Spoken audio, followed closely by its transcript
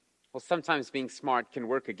Well, sometimes being smart can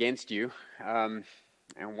work against you. And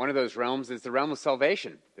one of those realms is the realm of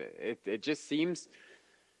salvation. It just seems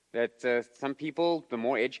that some people, the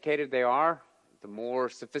more educated they are, the more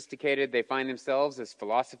sophisticated they find themselves as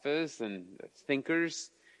philosophers and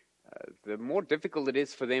thinkers, the more difficult it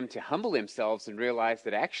is for them to humble themselves and realize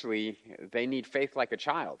that actually they need faith like a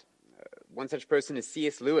child. One such person is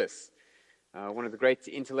C.S. Lewis, one of the great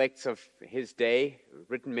intellects of his day,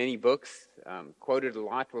 written many books, quoted a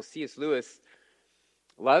lot. Well, C.S. Lewis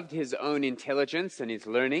loved his own intelligence and his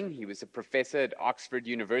learning. He was a professor at Oxford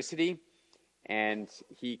University, and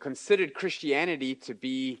he considered Christianity to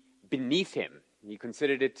be beneath him. He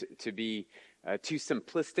considered it to be too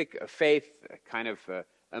simplistic a faith, a kind of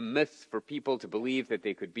a myth for people to believe that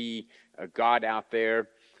there could be a God out there.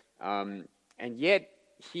 And yet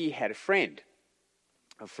he had a friend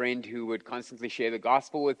who would constantly share the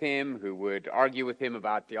gospel with him, who would argue with him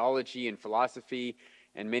about theology and philosophy.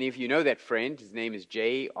 And many of you know that friend. His name is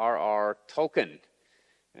J.R.R. Tolkien.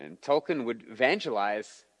 And Tolkien would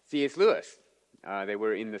evangelize C.S. Lewis. They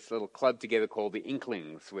were in this little club together called the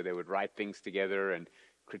Inklings, where they would write things together and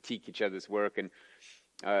critique each other's work. And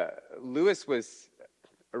Lewis was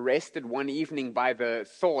arrested one evening by the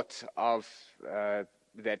thought of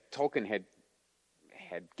that Tolkien had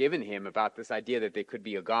given him about this idea that there could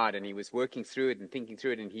be a God, and he was working through it and thinking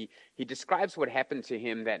through it, and he describes what happened to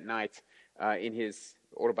him that night in his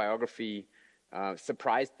autobiography,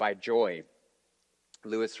 Surprised by Joy.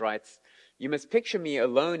 Lewis writes, "You must picture me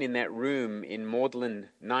alone in that room in Magdalen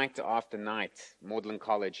night after night," Magdalen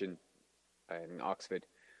College in Oxford,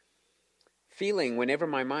 "feeling, whenever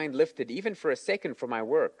my mind lifted, even for a second from my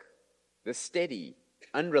work, the steady,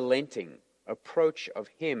 unrelenting approach of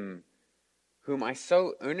him whom I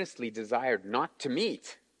so earnestly desired not to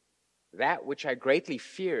meet. That which I greatly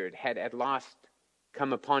feared had at last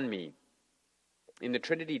come upon me. In the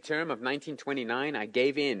Trinity term of 1929, I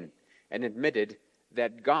gave in and admitted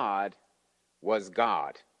that God was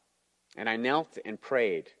God. And I knelt and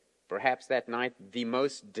prayed, perhaps that night the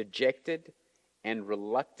most dejected and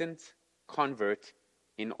reluctant convert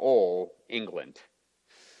in all England."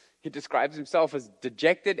 He describes himself as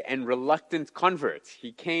dejected and reluctant convert.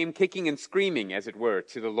 He came kicking and screaming, as it were,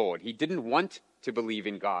 to the Lord. He didn't want to believe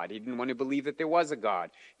in God. He didn't want to believe that there was a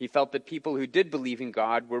God. He felt that people who did believe in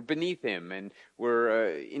God were beneath him and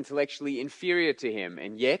were intellectually inferior to him.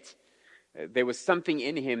 And yet, there was something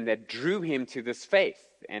in him that drew him to this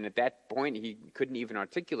faith. And at that point, he couldn't even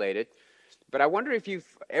articulate it. But I wonder if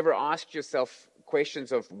you've ever asked yourself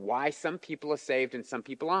questions of why some people are saved and some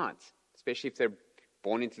people aren't, especially if they're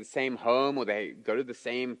born into the same home or they go to the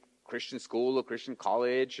same Christian school or Christian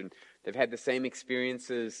college and they've had the same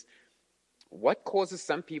experiences. What causes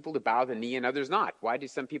some people to bow the knee and others not? Why do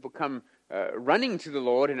some people come running to the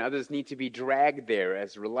Lord and others need to be dragged there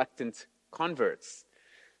as reluctant converts?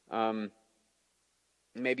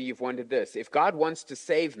 Maybe you've wondered this. If God wants to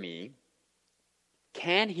save me,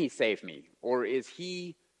 can he save me? Or is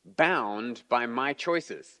he bound by my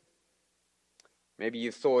choices? Maybe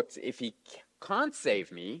you thought, if he can't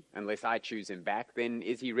save me unless I choose him back, then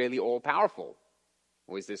is he really all-powerful?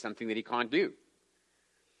 Or is there something that he can't do?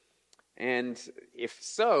 And if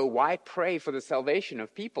so, why pray for the salvation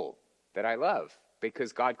of people that I love?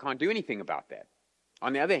 Because God can't do anything about that.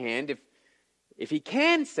 On the other hand, if he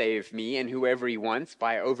can save me and whoever he wants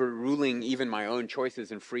by overruling even my own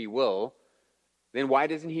choices and free will, then why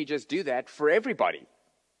doesn't he just do that for everybody?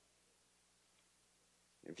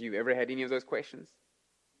 Have you ever had any of those questions?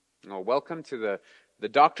 Well, welcome to the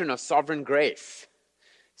doctrine of sovereign grace.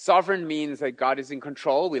 Sovereign means that God is in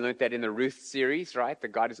control. We learned that in the Ruth series, right?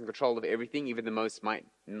 That God is in control of everything, even the most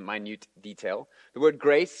minute detail. The word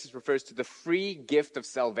grace refers to the free gift of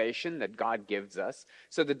salvation that God gives us.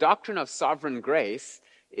 So the doctrine of sovereign grace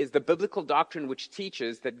is the biblical doctrine which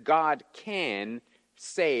teaches that God can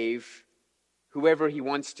save whoever he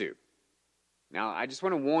wants to. Now, I just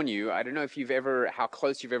want to warn you, I don't know how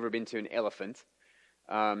close you've ever been to an elephant.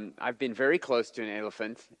 I've been very close to an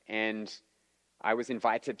elephant, and I was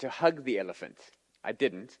invited to hug the elephant. I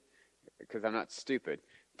didn't, because I'm not stupid.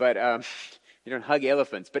 But you don't hug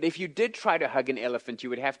elephants. But if you did try to hug an elephant, you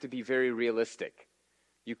would have to be very realistic.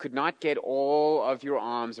 You could not get all of your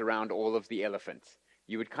arms around all of the elephant.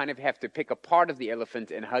 You would kind of have to pick a part of the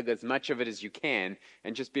elephant and hug as much of it as you can,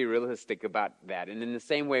 and just be realistic about that. And in the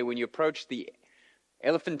same way, when you approach the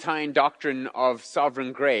elephantine doctrine of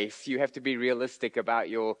sovereign grace, you have to be realistic about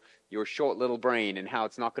your short little brain and how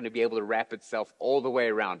it's not going to be able to wrap itself all the way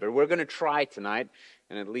around. But we're going to try tonight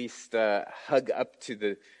and at least hug up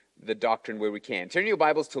to the doctrine where we can. Turn your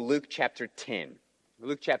Bibles to Luke chapter 10.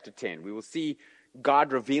 Luke chapter 10. We will see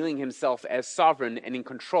God revealing himself as sovereign and in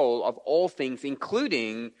control of all things,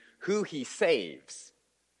 including who he saves.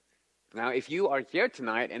 Now, if you are here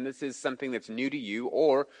tonight and this is something that's new to you,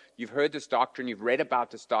 or you've heard this doctrine, you've read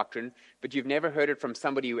about this doctrine, but you've never heard it from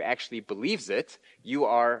somebody who actually believes it, you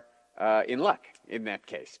are in luck in that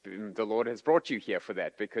case. The Lord has brought you here for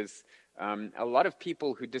that, because a lot of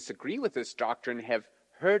people who disagree with this doctrine have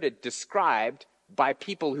heard it described by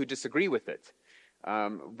people who disagree with it.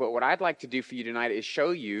 But what I'd like to do for you tonight is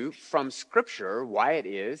show you from Scripture why it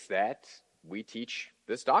is that we teach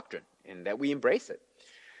this doctrine and that we embrace it.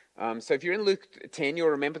 So if you're in Luke 10, you'll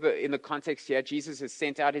remember in the context here, Jesus has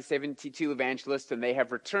sent out his 72 evangelists, and they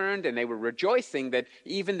have returned, and they were rejoicing that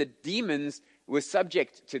even the demons were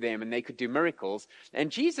subject to them and they could do miracles.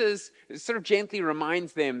 And Jesus sort of gently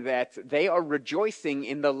reminds them that they are rejoicing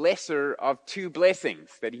in the lesser of two blessings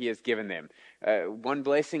that he has given them. One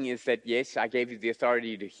blessing is that, yes, I gave you the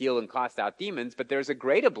authority to heal and cast out demons, but there's a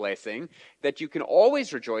greater blessing that you can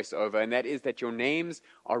always rejoice over, and that is that your names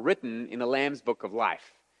are written in the Lamb's Book of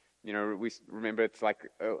Life. You know, we remember it's like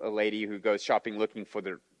a lady who goes shopping looking for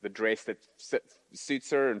the dress that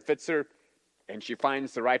suits her and fits her, and she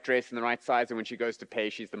finds the right dress in the right size, and when she goes to pay,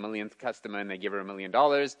 she's the millionth customer, and they give her $1 million.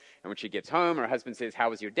 And when she gets home, her husband says, "How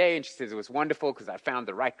was your day?" And she says, "It was wonderful because I found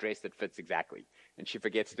the right dress that fits exactly." And she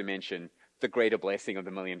forgets to mention the greater blessing of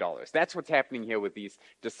the $1 million. That's what's happening here with these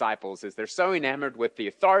disciples, is they're so enamored with the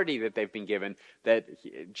authority that they've been given that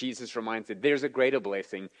Jesus reminds them there's a greater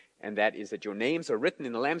blessing, and that is that your names are written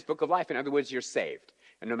in the Lamb's Book of Life. In other words, you're saved.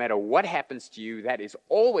 And no matter what happens to you, that is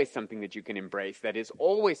always something that you can embrace. That is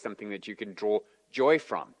always something that you can draw joy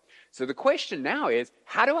from. So the question now is,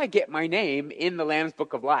 how do I get my name in the Lamb's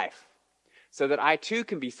Book of Life so that I too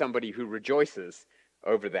can be somebody who rejoices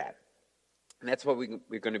over that? And that's what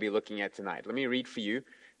we're going to be looking at tonight. Let me read for you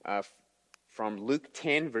from Luke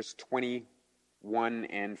 10, verse 21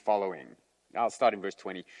 and following. I'll start in verse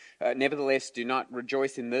 20. "Nevertheless, do not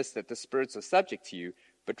rejoice in this, that the spirits are subject to you,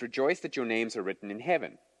 but rejoice that your names are written in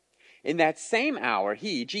heaven. In that same hour,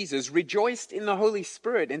 he, Jesus, rejoiced in the Holy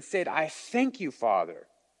Spirit and said, I thank you, Father,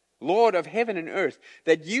 Lord of heaven and earth,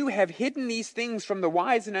 that you have hidden these things from the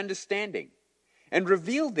wise and understanding and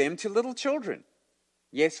revealed them to little children.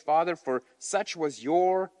 Yes, Father, for such was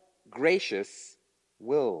your gracious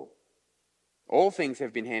will. All things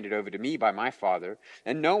have been handed over to me by my Father,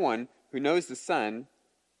 and no one who knows the Son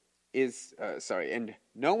and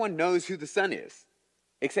no one knows who the Son is,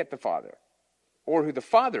 except the Father, or who the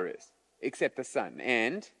Father is, except the Son,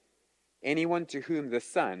 and anyone to whom the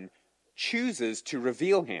Son chooses to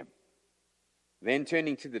reveal him." Then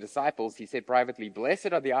turning to the disciples, he said privately,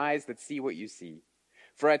 "Blessed are the eyes that see what you see.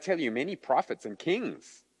 For I tell you, many prophets and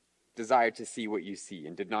kings desired to see what you see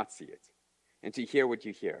and did not see it, and to hear what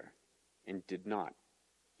you hear and did not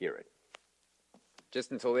hear it."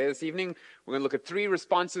 Just until there this evening, we're going to look at 3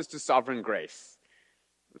 responses to sovereign grace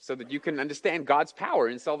so that you can understand God's power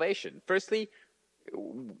in salvation. Firstly,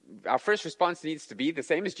 our first response needs to be the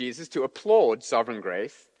same as Jesus, to applaud sovereign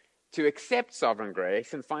grace, to accept sovereign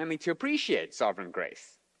grace, and finally to appreciate sovereign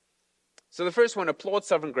grace. So the first one, applaud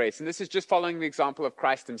sovereign grace, and this is just following the example of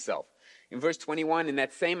Christ himself. In verse 21, in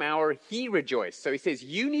that same hour, he rejoiced. So he says,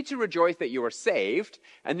 you need to rejoice that you are saved,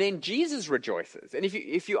 and then Jesus rejoices. And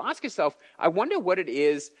if you ask yourself, I wonder what it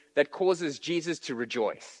is that causes Jesus to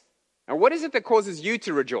rejoice. Now, what is it that causes you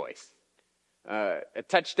to rejoice? A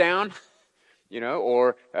touchdown,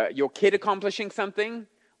 or your kid accomplishing something,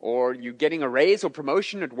 or you getting a raise or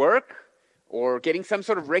promotion at work, or getting some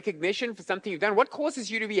sort of recognition for something you've done. What causes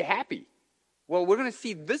you to be happy? Well, we're going to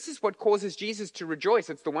see this is what causes Jesus to rejoice.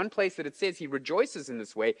 It's the one place that it says he rejoices in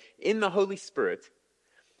this way, in the Holy Spirit.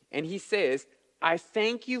 And he says, I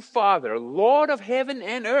thank you, Father, Lord of heaven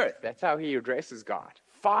and earth. That's how he addresses God.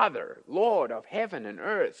 Father, Lord of heaven and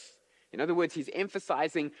earth. In other words, he's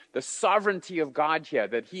emphasizing the sovereignty of God here,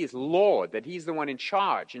 that he is Lord, that he's the one in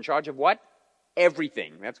charge. In charge of what?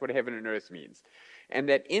 Everything. That's what heaven and earth means. And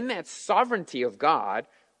that in that sovereignty of God,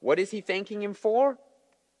 what is he thanking him for?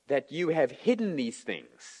 That you have hidden these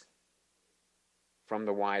things from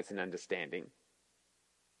the wise and understanding,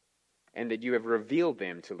 and that you have revealed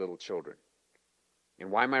them to little children.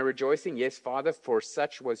 And why am I rejoicing? Yes, Father, for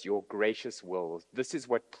such was your gracious will. This is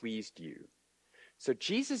what pleased you. So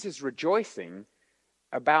Jesus is rejoicing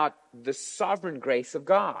about the sovereign grace of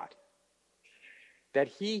God, that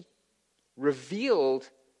he revealed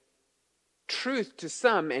truth to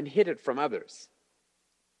some and hid it from others.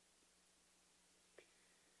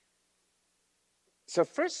 So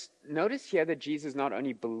first, notice here that Jesus not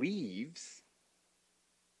only believes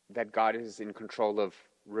that God is in control of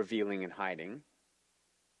revealing and hiding,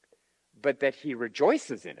 but that he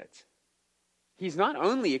rejoices in it. he's not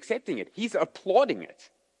only accepting it, he's applauding it.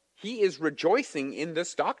 He is rejoicing in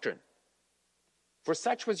this doctrine. For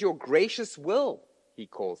such was your gracious will, he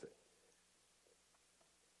calls it.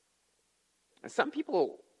 And some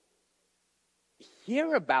people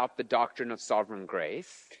hear about the doctrine of sovereign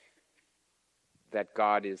grace, that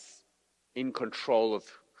God is in control of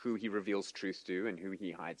who he reveals truth to and who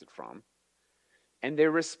he hides it from. And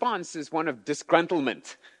their response is one of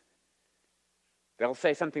disgruntlement. They'll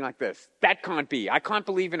say something like this: that can't be. I can't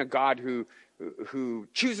believe in a God who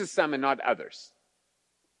chooses some and not others.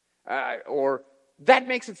 Or that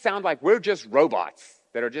makes it sound like we're just robots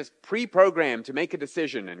that are just pre-programmed to make a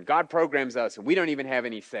decision, and God programs us and we don't even have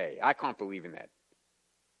any say. I can't believe in that.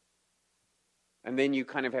 And then you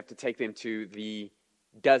kind of have to take them to the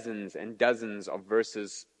dozens and dozens of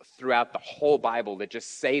verses throughout the whole Bible that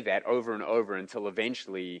just say that over and over until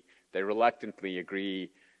eventually they reluctantly agree,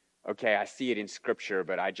 okay, I see it in Scripture,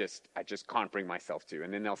 but I just can't bring myself to.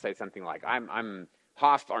 And then they'll say something like, I'm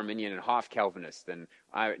half Arminian and half Calvinist, and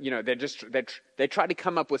they try to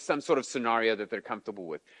come up with some sort of scenario that they're comfortable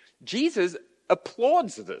with. Jesus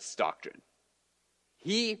applauds this doctrine.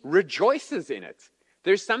 He rejoices in it.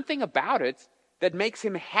 There's something about it that makes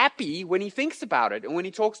him happy when he thinks about it and when he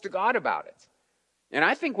talks to God about it. And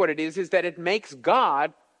I think what it is that it makes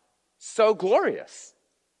God so glorious.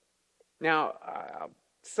 Now,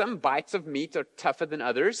 some bites of meat are tougher than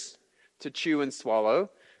others to chew and swallow.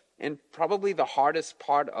 And probably the hardest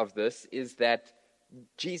part of this is that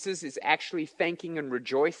Jesus is actually thanking and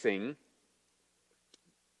rejoicing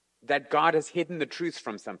that God has hidden the truth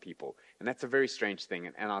from some people. And that's a very strange thing,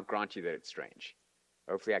 and I'll grant you that it's strange.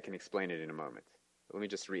 Hopefully I can explain it in a moment. Let me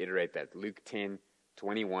just reiterate that. Luke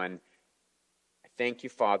 10:21. Thank you,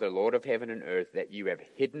 Father, Lord of heaven and earth, that you have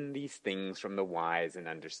hidden these things from the wise and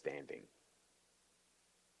understanding.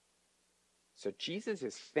 So Jesus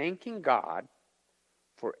is thanking God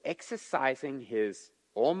for exercising his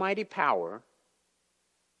almighty power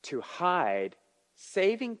to hide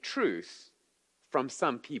saving truth from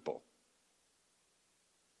some people.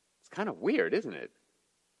 It's kind of weird, isn't it?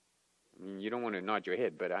 I mean, you don't want to nod your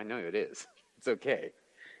head, but I know it is. It's okay.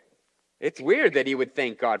 It's weird that he would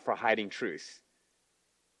thank God for hiding truth.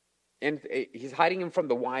 And he's hiding them from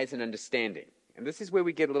the wise and understanding. And this is where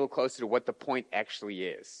we get a little closer to what the point actually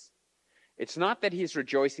is. It's not that he's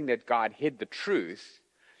rejoicing that God hid the truth.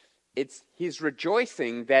 He's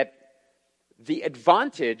rejoicing that the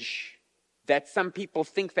advantage that some people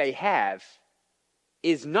think they have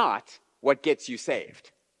is not what gets you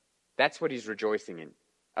saved. That's what he's rejoicing in.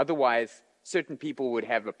 Otherwise, certain people would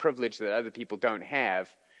have a privilege that other people don't have,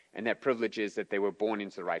 and that privilege is that they were born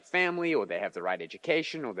into the right family, or they have the right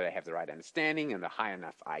education, or they have the right understanding and the high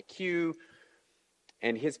enough IQ.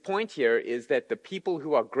 And his point here is that the people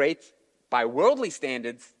who are great by worldly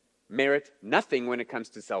standards merit nothing when it comes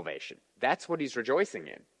to salvation. That's what he's rejoicing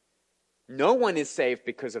in. No one is saved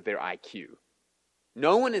because of their IQ.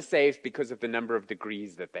 No one is saved because of the number of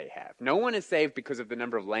degrees that they have. No one is saved because of the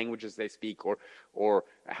number of languages they speak or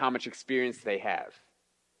how much experience they have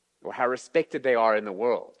or how respected they are in the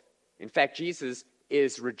world. In fact, Jesus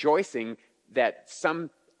is rejoicing that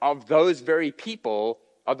some of those very people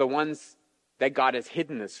are the ones that God has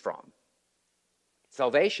hidden this from.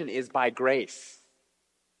 Salvation is by grace,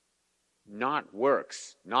 not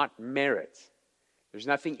works, not merit. There's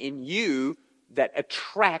nothing in you that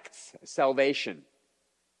attracts salvation.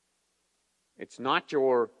 It's not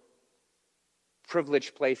your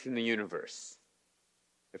privileged place in the universe.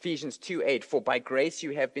 Ephesians 2:8, for by grace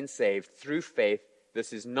you have been saved through faith.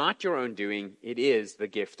 This is not your own doing. It is the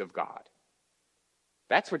gift of God.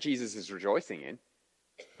 That's what Jesus is rejoicing in.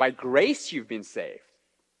 By grace you've been saved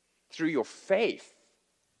through your faith.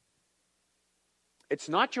 It's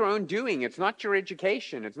not your own doing. It's not your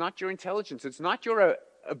education. It's not your intelligence. It's not your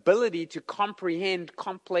ability to comprehend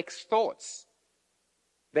complex thoughts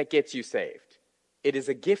that gets you saved. It is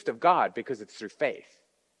a gift of God because it's through faith.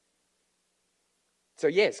 So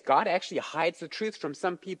yes, God actually hides the truth from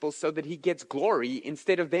some people so that he gets glory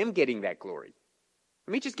instead of them getting that glory.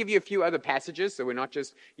 Let me just give you a few other passages so we're not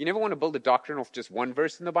just... You never want to build a doctrine off just one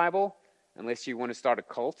verse in the Bible unless you want to start a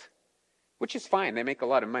cult, which is fine. They make a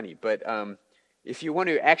lot of money. But if you want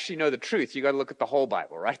to actually know the truth, you got to look at the whole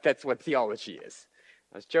Bible, right? That's what theology is.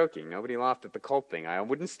 I was joking. Nobody laughed at the cult thing. I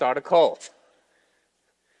wouldn't start a cult.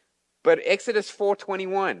 But Exodus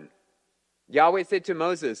 4:21, Yahweh said to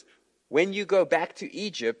Moses, when you go back to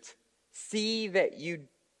Egypt, see that you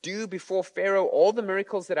do before Pharaoh all the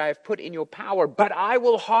miracles that I have put in your power, but I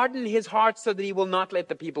will harden his heart so that he will not let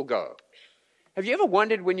the people go. Have you ever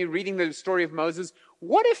wondered when you're reading the story of Moses,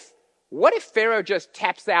 what if Pharaoh just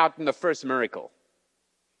taps out in the first miracle?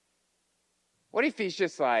 What if he's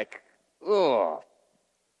just like, ugh,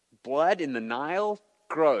 blood in the Nile?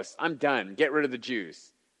 Gross. I'm done. Get rid of the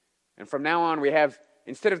Jews. And from now on, we have,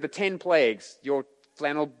 instead of the 10 plagues, your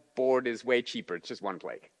flannel board is way cheaper. It's just one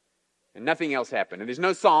plague. And nothing else happened. And there's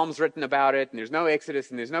no Psalms written about it, and there's no Exodus,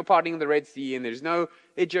 and there's no parting of the Red Sea, and there's no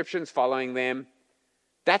Egyptians following them.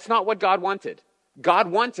 That's not what God wanted.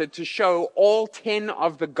 God wanted to show all 10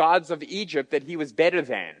 of the gods of Egypt that he was better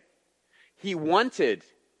than. He wanted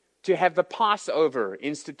to have the Passover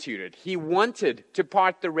instituted. He wanted to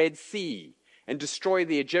part the Red Sea and destroy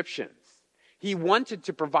the Egyptians. He wanted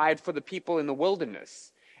to provide for the people in the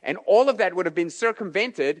wilderness. And all of that would have been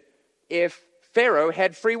circumvented if Pharaoh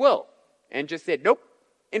had free will and just said, nope.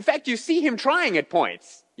 In fact, you see him trying at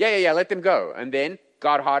points. Yeah, let them go. And then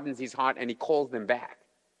God hardens his heart and he calls them back.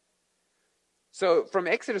 So from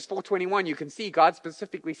Exodus 4:21, you can see God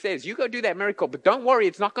specifically says, you go do that miracle, but don't worry,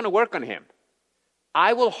 it's not going to work on him.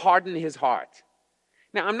 I will harden his heart.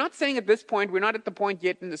 Now, I'm not saying at this point, we're not at the point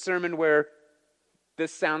yet in the sermon where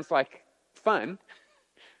this sounds like fun,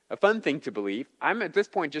 a fun thing to believe. I'm at this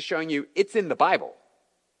point just showing you it's in the Bible.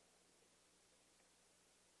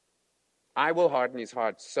 I will harden his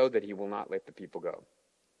heart so that he will not let the people go.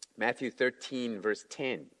 Matthew 13, verse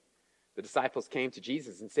 10. The disciples came to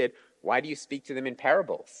Jesus and said, why do you speak to them in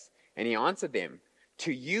parables? And he answered them,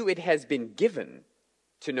 to you it has been given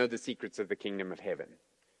to know the secrets of the kingdom of heaven,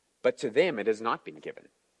 but to them it has not been given.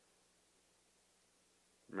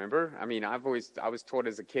 Remember? I mean, I was taught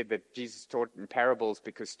as a kid that Jesus taught in parables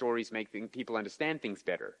because stories make people understand things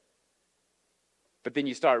better. But then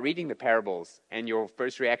you start reading the parables, and your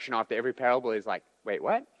first reaction after every parable is like, wait,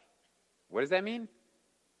 what? What does that mean?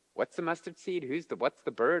 What's the mustard seed? What's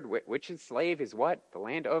the bird? Which is slave is what? The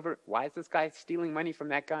land over? Why is this guy stealing money from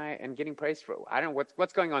that guy and getting praised for it? I don't know.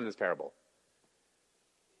 What's going on in this parable?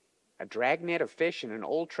 A dragnet of fish and an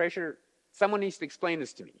old treasure? Someone needs to explain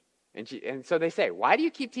this to me. And so they say, why do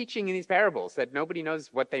you keep teaching in these parables that nobody knows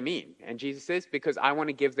what they mean? And Jesus says, because I want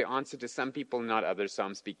to give the answer to some people, not others, so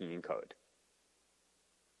I'm speaking in code.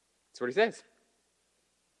 That's what he says.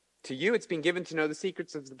 To you it's been given to know the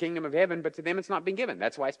secrets of the kingdom of heaven, but to them it's not been given.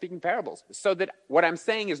 That's why I speak in parables. So that what I'm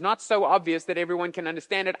saying is not so obvious that everyone can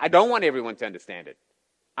understand it. I don't want everyone to understand it.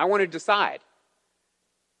 I want to decide.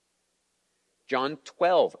 John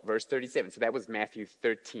 12, verse 37. So that was Matthew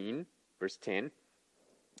 13, verse 10.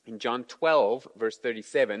 In John 12, verse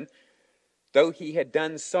 37, though he had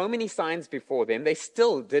done so many signs before them, they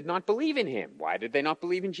still did not believe in him. Why did they not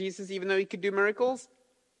believe in Jesus even though he could do miracles?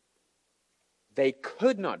 They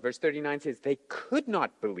could not, verse 39 says, they could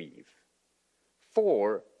not believe.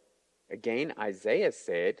 For, again, Isaiah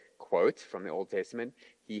said, quote from the Old Testament,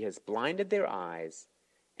 he has blinded their eyes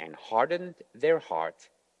and hardened their heart,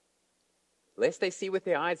 lest they see with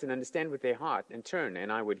their eyes and understand with their heart and turn,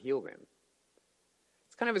 and I would heal them.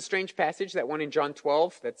 It's kind of a strange passage, that one in John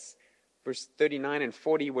 12, that's verse 39 and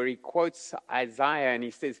 40, where he quotes Isaiah and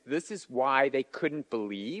he says, this is why they couldn't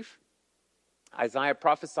believe. Isaiah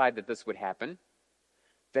prophesied that this would happen,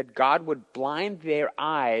 that God would blind their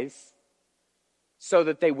eyes so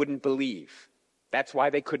that they wouldn't believe. That's why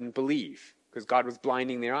they couldn't believe, because God was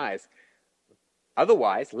blinding their eyes.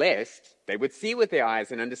 Otherwise, lest they would see with their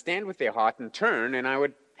eyes and understand with their heart and turn, and I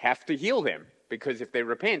would have to heal them, because if they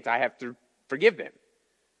repent, I have to forgive them.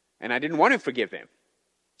 And I didn't want to forgive them,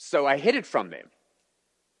 so I hid it from them.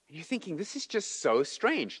 And you're thinking, this is just so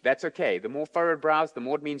strange. That's okay. The more furrowed brows, the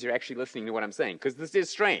more it means you're actually listening to what I'm saying, because this is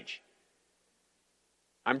strange.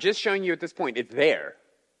 I'm just showing you at this point, it's there.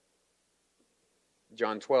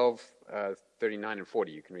 John 12, 39 and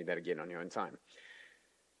 40. You can read that again on your own time.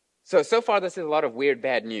 So far this is a lot of weird,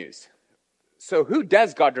 bad news. So who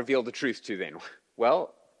does God reveal the truth to then?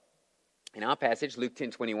 Well, in our passage, Luke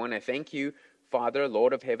 10:21, I thank you, Father,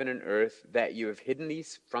 Lord of heaven and earth, that you have hidden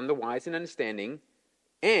these from the wise and understanding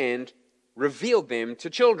and revealed them to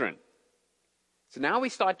children. So now we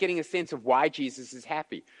start getting a sense of why Jesus is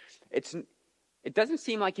happy. It doesn't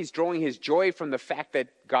seem like he's drawing his joy from the fact that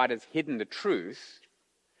God has hidden the truth.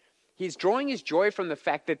 He's drawing his joy from the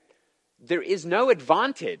fact that there is no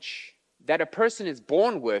advantage that a person is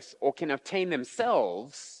born with or can obtain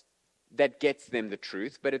themselves that gets them the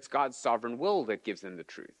truth, but it's God's sovereign will that gives them the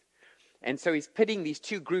truth. And so he's pitting these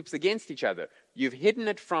two groups against each other. You've hidden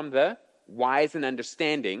it from the wise and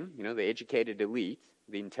understanding, the educated elite,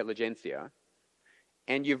 the intelligentsia,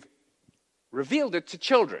 and you've revealed it to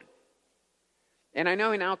children. And I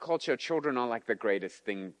know in our culture, children are like the greatest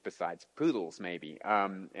thing besides poodles, maybe.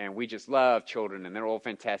 And we just love children, and they're all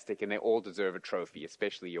fantastic, and they all deserve a trophy,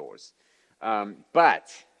 especially yours.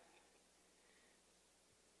 But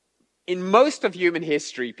in most of human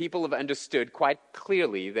history, people have understood quite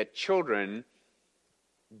clearly that children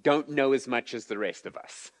don't know as much as the rest of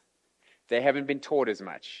us. They haven't been taught as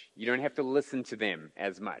much. You don't have to listen to them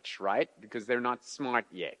as much, right? Because they're not smart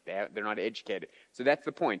yet. They're not educated. So that's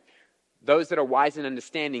the point. Those that are wise and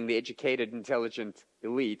understanding, the educated, intelligent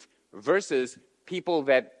elite, versus people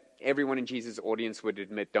that everyone in Jesus' audience would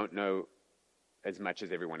admit don't know as much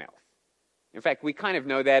as everyone else. In fact, we kind of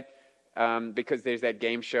know that because there's that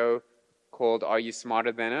game show called Are You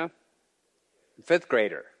Smarter Than a Fifth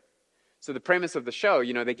Grader? So the premise of the show,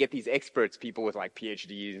 they get these experts, people with like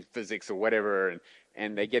PhDs in physics or whatever,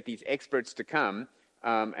 and they get these experts to come,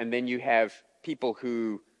 and then you have people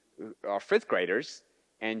who are fifth graders,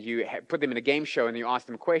 and you put them in a game show and you ask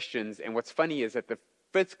them questions, and what's funny is that the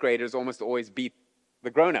fifth graders almost always beat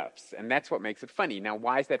the grown-ups, and that's what makes it funny. Now,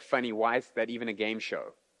 why is that funny? Why is that even a game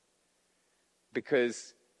show?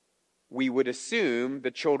 Because we would assume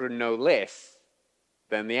the children know less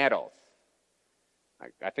than the adults.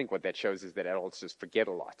 I think what that shows is that adults just forget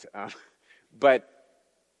a lot. But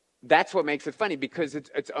that's what makes it funny, because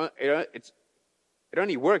it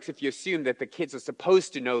only works if you assume that the kids are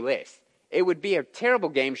supposed to know less. It would be a terrible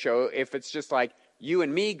game show if it's just like you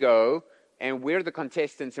and me go, and we're the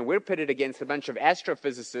contestants, and we're pitted against a bunch of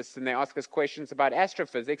astrophysicists, and they ask us questions about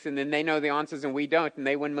astrophysics, and then they know the answers and we don't, and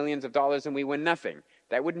they win millions of dollars and we win nothing.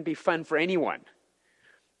 That wouldn't be fun for anyone.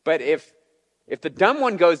 But if the dumb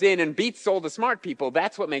one goes in and beats all the smart people,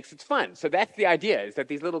 that's what makes it fun. So that's the idea, is that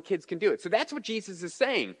these little kids can do it. So that's what Jesus is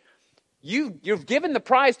saying. You've given the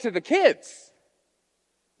prize to the kids.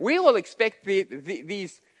 We will expect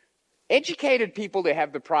these educated people to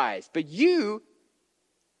have the prize, but you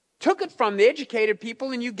took it from the educated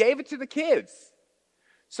people and you gave it to the kids.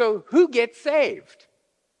 So who gets saved?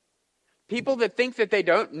 People that think that they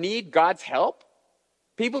don't need God's help?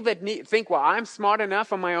 People that think, well, I'm smart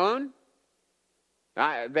enough on my own?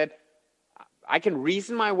 That I can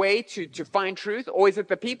reason my way to find truth? Or is it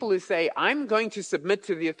the people who say, I'm going to submit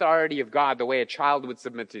to the authority of God the way a child would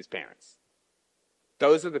submit to his parents?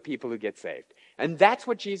 Those are the people who get saved. And that's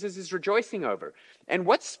what Jesus is rejoicing over. And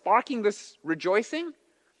what's sparking this rejoicing?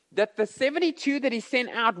 That the 72 that he sent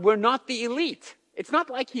out were not the elite. It's not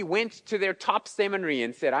like he went to their top seminary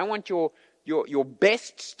and said, I want your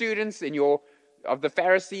best students of the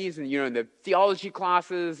Pharisees and the theology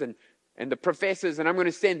classes and the professors, and I'm going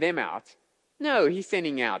to send them out. No, he's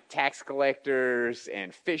sending out tax collectors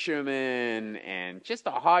and fishermen and just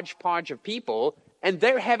a hodgepodge of people, and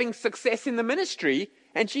they're having success in the ministry.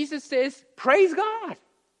 And Jesus says, praise God,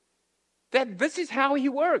 that this is how he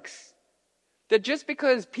works. That just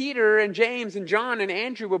because Peter and James and John and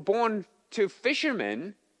Andrew were born to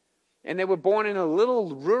fishermen, and they were born in a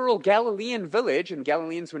little rural Galilean village, and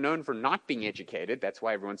Galileans were known for not being educated. That's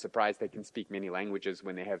why everyone's surprised they can speak many languages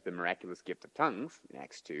when they have the miraculous gift of tongues in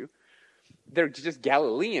Acts 2. They're just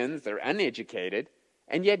Galileans, they're uneducated,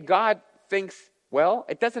 and yet God thinks, well,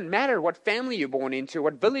 it doesn't matter what family you're born into,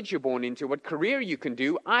 what village you're born into, what career you can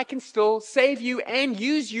do, I can still save you and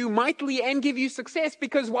use you mightily and give you success.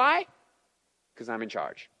 Because why? Because I'm in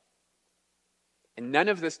charge. And none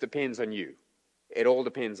of this depends on you. It all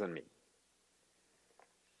depends on me.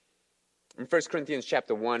 In 1 Corinthians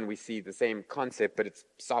chapter 1, we see the same concept, but it's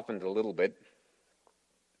softened a little bit.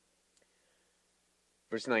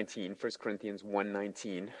 Verse 19, 1 Corinthians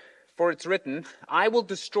 1:19. For it's written, I will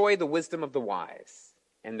destroy the wisdom of the wise,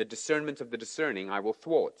 and the discernment of the discerning I will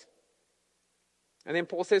thwart. And then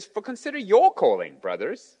Paul says, for consider your calling,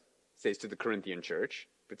 brothers, says to the Corinthian church.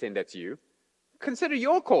 Pretend that's you. Consider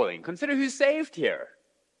your calling. Consider who's saved here.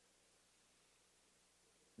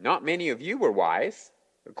 Not many of you were wise,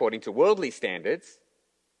 according to worldly standards.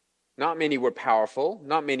 Not many were powerful.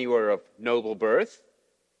 Not many were of noble birth.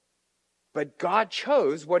 But God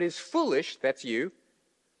chose what is foolish, that's you,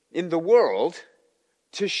 in the world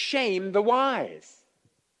to shame the wise.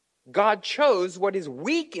 God chose what is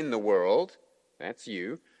weak in the world, that's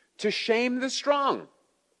you, to shame the strong.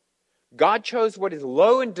 God chose what is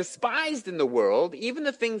low and despised in the world, even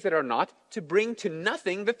the things that are not, to bring to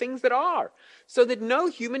nothing the things that are, so that no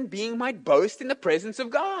human being might boast in the presence of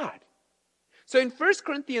God. So in 1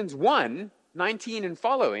 Corinthians 1:19 and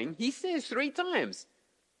following, he says 3 times,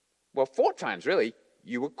 well, 4 times really,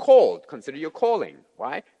 you were called. Consider your calling.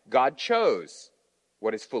 Why? God chose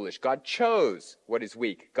what is foolish. God chose what is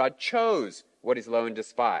weak. God chose what is low and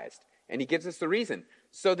despised. And he gives us the reason,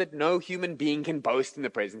 so that no human being can boast in the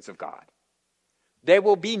presence of God. There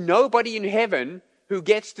will be nobody in heaven who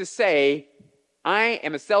gets to say, I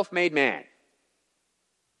am a self-made man.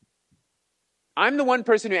 I'm the one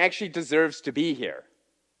person who actually deserves to be here.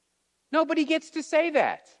 Nobody gets to say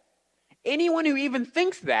that. Anyone who even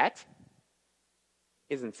thinks that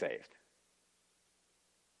isn't saved.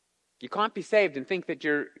 You can't be saved and think that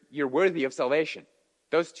you're worthy of salvation.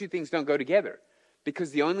 Those two things don't go together.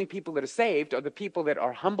 Because the only people that are saved are the people that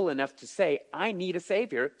are humble enough to say, I need a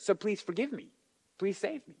Savior, so please forgive me. Please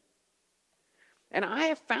save me. And I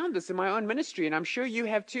have found this in my own ministry, and I'm sure you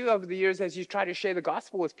have too over the years as you try to share the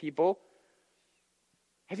gospel with people.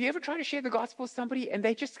 Have you ever tried to share the gospel with somebody and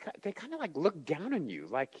they kind of like look down on you?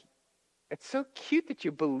 Like, it's so cute that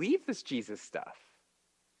you believe this Jesus stuff.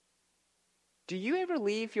 Do you ever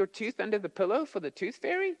leave your tooth under the pillow for the tooth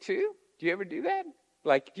fairy too? Do you ever do that?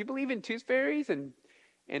 Like, do you believe in tooth fairies and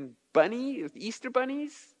Easter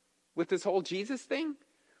bunnies with this whole Jesus thing?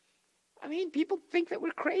 I mean, people think that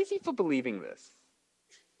we're crazy for believing this.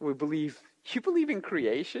 You believe in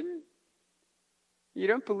creation? You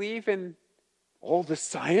don't believe in all the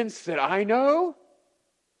science that I know?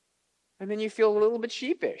 And then you feel a little bit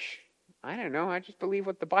sheepish. I don't know, I just believe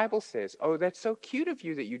what the Bible says. Oh, that's so cute of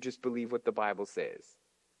you that you just believe what the Bible says.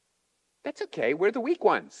 That's okay, we're the weak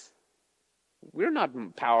ones. We're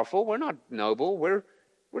not powerful, we're not noble, we're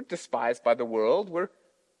despised by the world, we're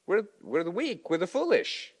the weak, we're the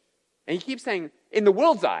foolish. And he keeps saying, in the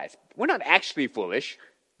world's eyes, we're not actually foolish,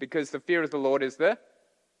 because the fear of the Lord is the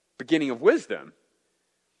beginning of wisdom.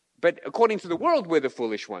 But according to the world, we're the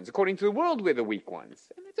foolish ones. According to the world, we're the weak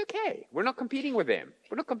ones. And it's okay. We're not competing with them.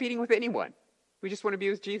 We're not competing with anyone. We just want to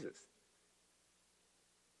be with Jesus.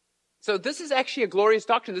 So this is actually a glorious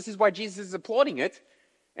doctrine. This is why Jesus is applauding it.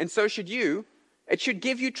 And so should you. It should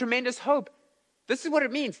give you tremendous hope. This is what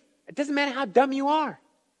it means. It doesn't matter how dumb you are.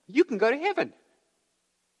 You can go to heaven.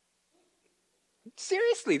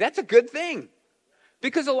 Seriously, that's a good thing.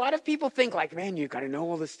 Because a lot of people think like, man, you got to know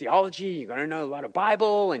all this theology, you got to know a lot of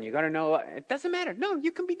Bible, and you got to know, it doesn't matter. No,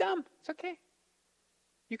 you can be dumb. It's okay.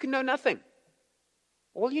 You can know nothing.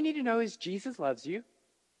 All you need to know is Jesus loves you.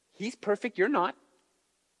 He's perfect, you're not.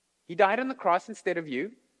 He died on the cross instead of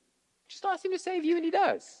you. Just ask him to save you, and he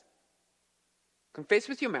does. Confess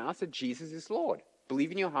with your mouth that Jesus is Lord.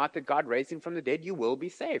 Believe in your heart that God raised him from the dead, you will be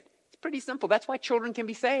saved. It's pretty simple. That's why children can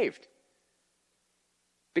be saved.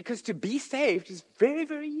 Because to be saved is very,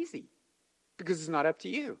 very easy. Because it's not up to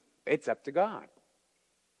you. It's up to God.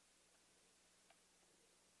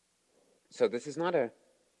 So this is not a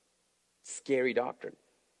scary doctrine.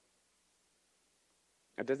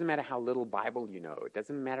 It doesn't matter how little Bible you know. It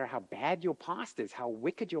doesn't matter how bad your past is, how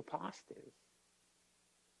wicked your past is.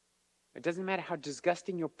 It doesn't matter how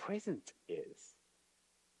disgusting your present is.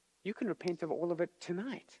 You can repent of all of it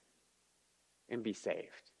tonight and be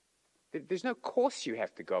saved. There's no course you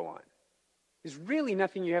have to go on. There's really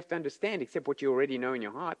nothing you have to understand except what you already know in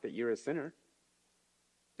your heart, that you're a sinner,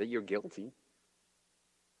 that you're guilty,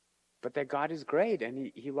 but that God is great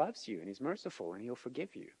and he loves you and he's merciful and he'll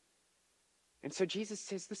forgive you. And so Jesus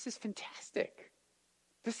says, this is fantastic.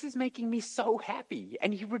 This is making me so happy.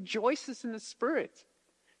 And he rejoices in the Spirit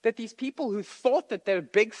that these people who thought that they're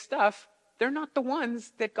big stuff, they're not the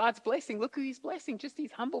ones that God's blessing. Look who he's blessing, just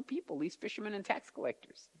these humble people, these fishermen and tax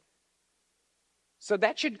collectors. So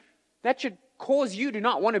that should cause you to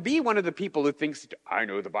not want to be one of the people who thinks, I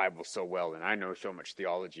know the Bible so well and I know so much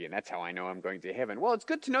theology and that's how I know I'm going to heaven. Well, it's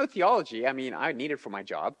good to know theology. I mean, I need it for my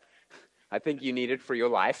job. I think you need it for your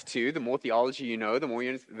life too. The more theology you know,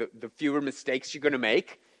 the fewer mistakes you're going to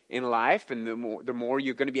make in life, and the more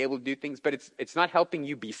you're going to be able to do things. But it's not helping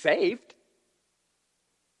you be saved.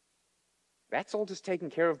 That's all just taken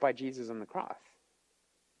care of by Jesus on the cross.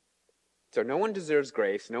 So no one deserves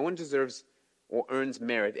grace, no one deserves or earns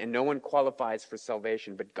merit, and no one qualifies for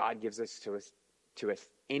salvation, but God gives us to us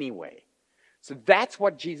anyway. So that's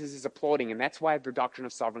what Jesus is applauding, and that's why the doctrine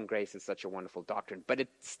of sovereign grace is such a wonderful doctrine. But it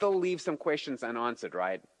still leaves some questions unanswered,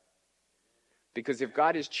 right? Because if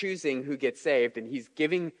God is choosing who gets saved, and he's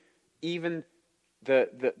giving even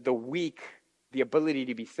the weak the ability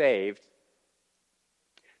to be saved,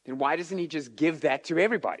 then why doesn't he just give that to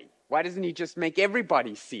everybody? Why doesn't he just make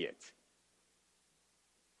everybody see it?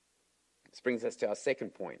 This brings us to our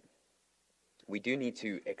second point. We do need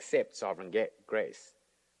to accept sovereign grace.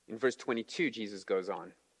 In verse 22, Jesus goes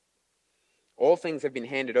on, all things have been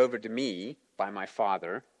handed over to me by my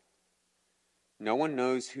Father. No one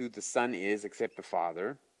knows who the Son is except the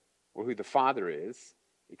Father, or who the Father is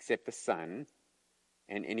except the Son,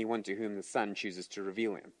 and anyone to whom the Son chooses to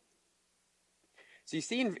reveal him. So you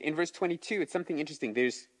see in verse 22, it's something interesting.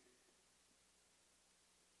 There's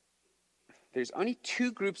only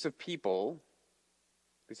two groups of people.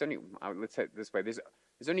 Let's say it this way.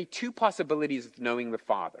 There's only two possibilities of knowing the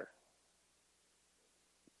Father.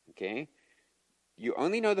 Okay? You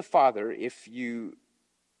only know the Father if you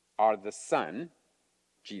are the Son,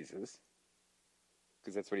 Jesus,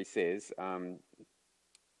 because that's what he says.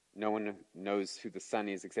 No one knows who the Son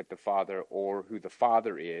is except the Father, or who the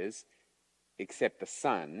Father is except the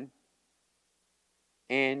Son,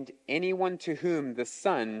 and anyone to whom the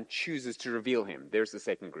Son chooses to reveal him. There's the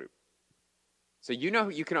second group. So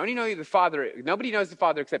you can only know who the Father is. Nobody knows the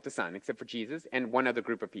Father except the Son, except for Jesus, and one other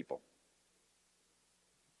group of people.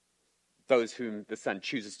 Those whom the Son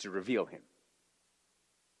chooses to reveal him.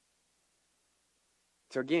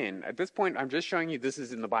 So again, at this point, I'm just showing you this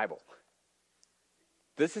is in the Bible.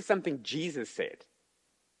 This is something Jesus said.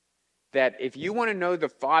 That if you want to know the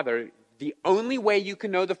Father, the only way you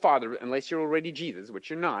can know the Father, unless you're already Jesus, which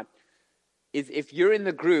you're not, is if you're in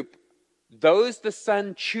the group, those the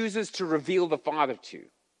Son chooses to reveal the Father to.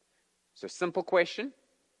 So simple question.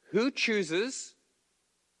 Who chooses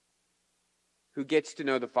who gets to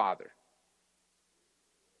know the Father?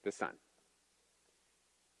 The Son.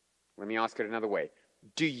 Let me ask it another way.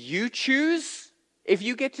 Do you choose if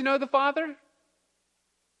you get to know the Father?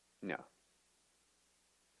 No.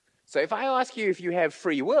 So if I ask you if you have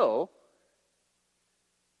free will,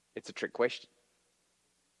 it's a trick question.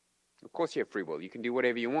 Of course you have free will. You can do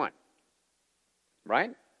whatever you want.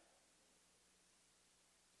 Right?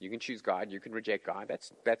 You can choose God. You can reject God.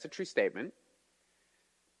 That's a true statement.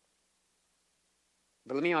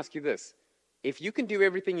 But let me ask you this. If you can do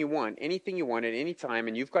everything you want, anything you want at any time,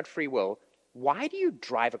 and you've got free will, why do you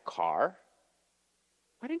drive a car?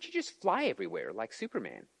 Why don't you just fly everywhere like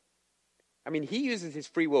Superman? I mean, he uses his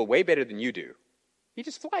free will way better than you do. He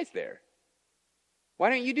just flies there. Why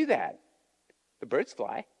don't you do that? The birds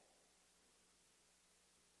fly.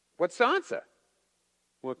 What's the answer?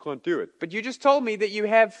 Well, I can't do it. But you just told me that you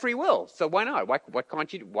have free will, so why not? What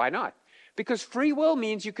can't you do? Why not? Because free will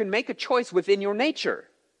means you can make a choice within your nature.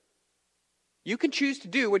 You can choose to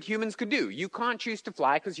do what humans could do. You can't choose to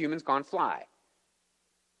fly because humans can't fly.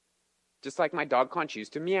 Just like my dog can't choose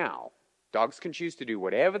to meow. Dogs can choose to do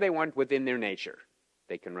whatever they want within their nature.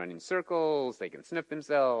 They can run in circles, they can sniff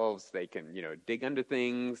themselves, they can, dig under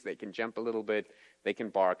things, they can jump a little bit, they can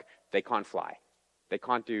bark. They can't fly. They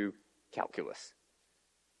can't do calculus.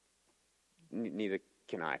 Neither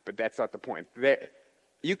can I, but that's not the point.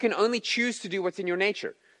 You can only choose to do what's in your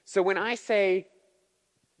nature. So when I say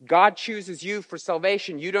God chooses you for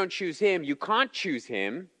salvation, you don't choose him, you can't choose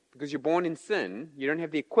him because you're born in sin, you don't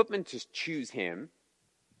have the equipment to choose him,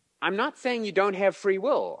 I'm not saying you don't have free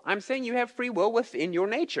will. I'm saying you have free will within your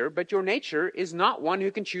nature, but your nature is not one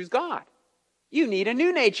who can choose God. You need a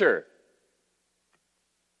new nature.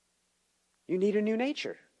 You need a new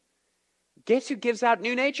nature. Guess who gives out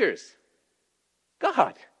new natures?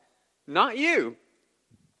 God, not you.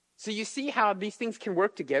 So you see how these things can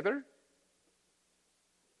work together?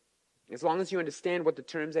 As long as you understand what the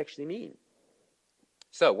terms actually mean.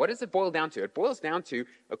 So what does it boil down to? It boils down to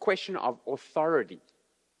a question of authority.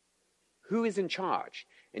 Who is in charge?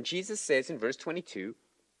 And Jesus says in verse 22,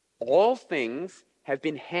 all things have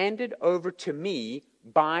been handed over to me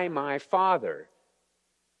by my Father.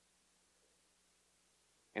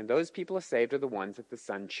 And those people are saved are the ones that the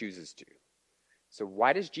Son chooses to. So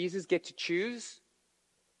why does Jesus get to choose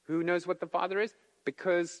who knows what the Father is?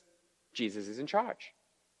 Because Jesus is in charge.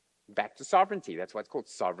 Back to sovereignty. That's why it's called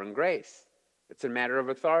sovereign grace. It's a matter of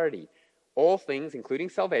authority. All things, including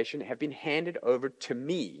salvation, have been handed over to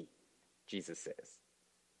me, Jesus says.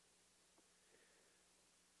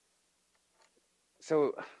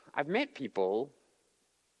 So I've met people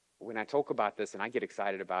when I talk about this and I get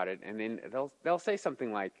excited about it, and then they'll say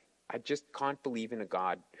something like, I just can't believe in a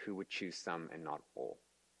God who would choose some and not all.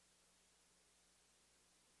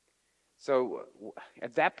 So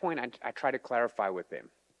at that point, I try to clarify with them.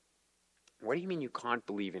 What do you mean you can't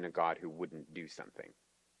believe in a God who wouldn't do something?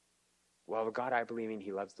 Well, the God I believe in,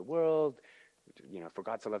 he loves the world. For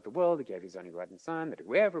God to love the world, he gave his only begotten Son, that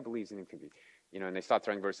whoever believes in him can be. And they start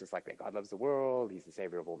throwing verses like that. God loves the world. He's the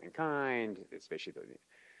Savior of all mankind, especially those.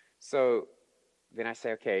 So then I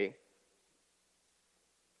say, okay,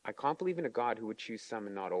 I can't believe in a God who would choose some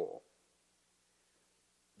and not all.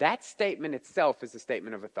 That statement itself is a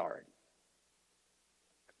statement of authority.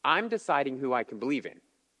 I'm deciding who I can believe in.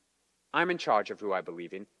 I'm in charge of who I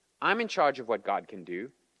believe in. I'm in charge of what God can do.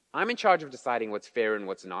 I'm in charge of deciding what's fair and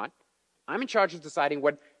what's not. I'm in charge of deciding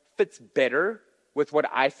what fits better with what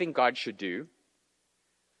I think God should do.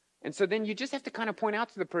 And so then you just have to kind of point out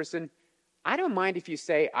to the person, I don't mind if you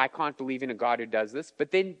say, I can't believe in a God who does this,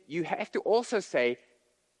 but then you have to also say,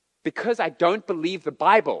 because I don't believe the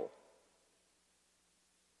Bible.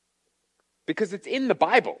 Because it's in the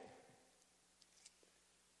Bible.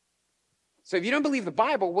 So if you don't believe the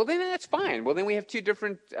Bible, well, then that's fine. Well, then we have two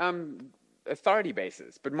different authority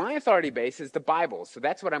bases. But my authority base is the Bible, so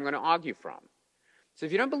that's what I'm going to argue from. So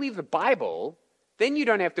if you don't believe the Bible, Then you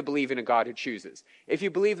don't have to believe in a God who chooses. If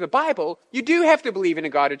you believe the Bible, you do have to believe in a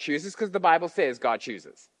God who chooses because the Bible says God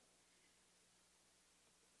chooses.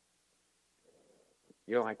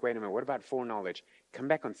 You're like, wait a minute, what about foreknowledge? Come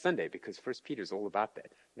back on Sunday because 1 Peter is all about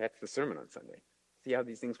that. That's the sermon on Sunday. See how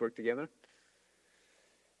these things work together?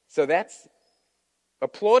 So that's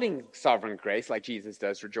applauding sovereign grace like Jesus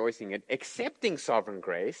does, rejoicing it, accepting sovereign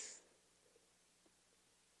grace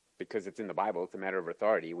because it's in the Bible, it's a matter of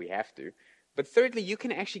authority, we have to. But thirdly, you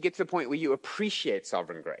can actually get to the point where you appreciate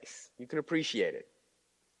sovereign grace. You can appreciate it.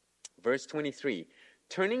 Verse 23,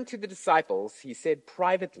 turning to the disciples, he said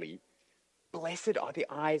privately, blessed are the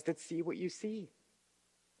eyes that see what you see.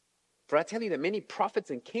 For I tell you that many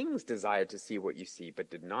prophets and kings desired to see what you see,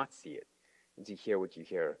 but did not see it, and to hear what you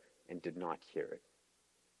hear, and did not hear it.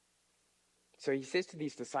 So he says to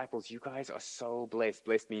these disciples, you guys are so blessed.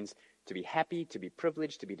 Blessed means to be happy, to be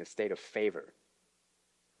privileged, to be in a state of favor.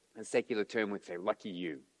 A secular term would say, lucky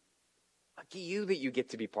you. Lucky you that you get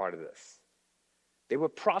to be part of this. There were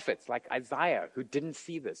prophets like Isaiah who didn't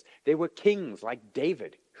see this. There were kings like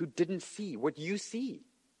David who didn't see what you see.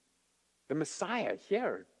 The Messiah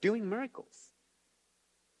here doing miracles.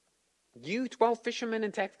 You 12 fishermen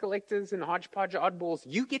and tax collectors and hodgepodge oddballs,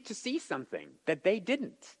 you get to see something that they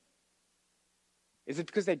didn't. Is it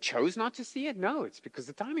because they chose not to see it? No, it's because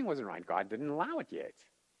the timing wasn't right. God didn't allow it yet.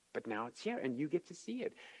 But now it's here and you get to see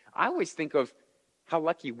it. I always think of how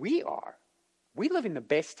lucky we are. We live in the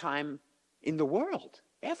best time in the world,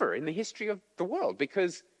 ever, in the history of the world.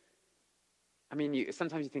 Because, I mean,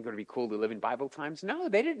 sometimes you think it would be cool to live in Bible times. No,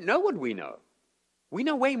 they didn't know what we know. We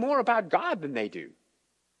know way more about God than they do.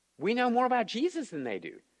 We know more about Jesus than they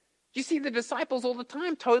do. You see the disciples all the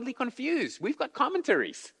time totally confused. We've got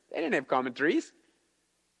commentaries. They didn't have commentaries.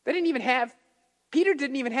 They didn't even have, Peter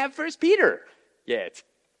didn't even have 1 Peter yet.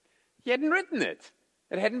 He hadn't written it.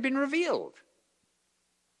 It hadn't been revealed.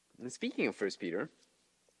 And speaking of 1 Peter,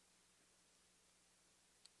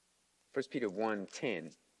 1 Peter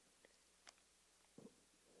 1:10,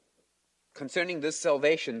 concerning this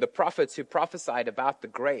salvation, the prophets who prophesied about the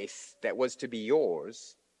grace that was to be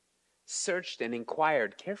yours searched and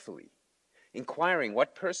inquired carefully, inquiring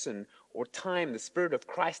what person or time the Spirit of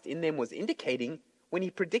Christ in them was indicating when he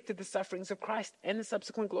predicted the sufferings of Christ and the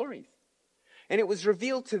subsequent glories. And it was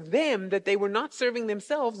revealed to them that they were not serving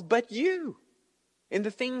themselves, but you, in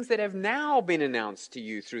the things that have now been announced to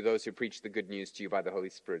you through those who preach the good news to you by the Holy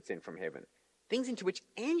Spirit sent from heaven, things into which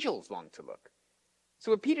angels long to look.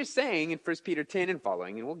 So what Peter's saying in 1 Peter 10 and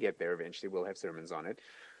following, and we'll get there eventually, we'll have sermons on it,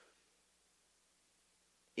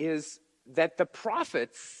 is that the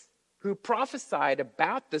prophets who prophesied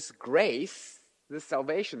about this grace, this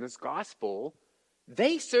salvation, this gospel,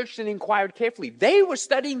 they searched and inquired carefully. They were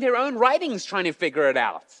studying their own writings trying to figure it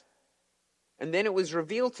out. And then it was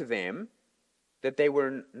revealed to them that they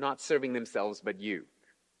were not serving themselves but you.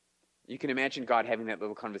 You can imagine God having that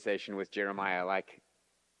little conversation with Jeremiah, like,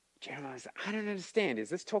 Jeremiah said, I don't understand. Is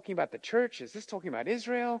this talking about the church? Is this talking about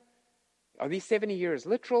Israel? Are these 70 years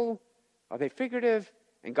literal? Are they figurative?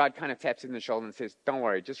 And God kind of taps him on the shoulder and says, don't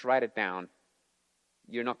worry, just write it down.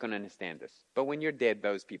 You're not going to understand this. But when you're dead,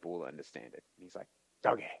 those people will understand it. And he's like,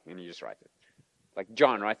 okay. And he just writes it. Like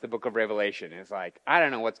John writes the book of Revelation. It's like, I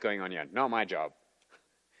don't know what's going on yet. Not my job.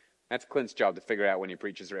 That's Clint's job to figure out when he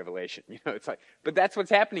preaches Revelation. You know, it's like, but that's what's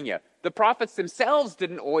happening here. The prophets themselves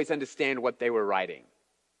didn't always understand what they were writing.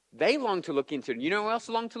 They longed to look into it. You know who else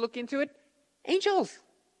longed to look into it? Angels.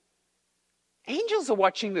 Angels are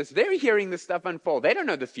watching this. They're hearing this stuff unfold. They don't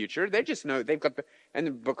know the future. They just know they've got and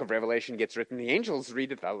the book of Revelation gets written. The angels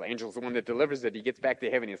read it. The angel's the one that delivers it. He gets back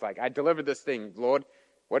to heaven. He's like, I delivered this thing, Lord.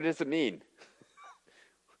 What does it mean?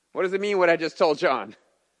 What does it mean what I just told John?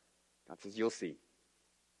 God says, you'll see.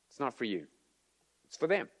 It's not for you. It's for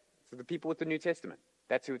them. It's for the people with the New Testament.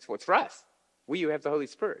 That's who it's for. It's for us. We who have the Holy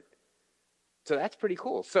Spirit. So that's pretty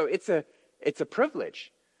cool. So it's a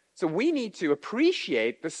privilege. So we need to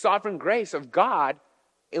appreciate the sovereign grace of God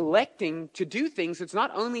electing to do things. It's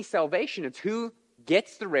not only salvation, it's who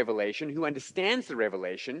gets the revelation, who understands the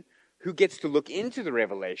revelation, who gets to look into the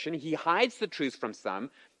revelation. He hides the truth from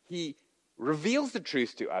some. He reveals the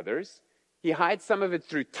truth to others. He hides some of it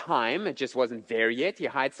through time. It just wasn't there yet. He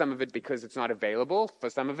hides some of it because it's not available. For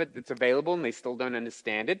some of it, it's available and they still don't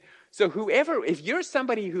understand it. So whoever, if you're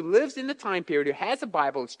somebody who lives in the time period, who has a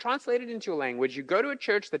Bible, it's translated into a language, you go to a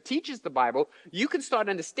church that teaches the Bible, you can start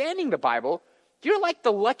understanding the Bible, you're like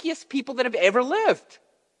the luckiest people that have ever lived.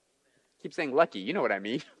 I keep saying lucky, you know what I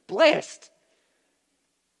mean. Blessed.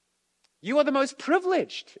 You are the most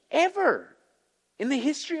privileged ever in the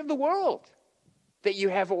history of the world that you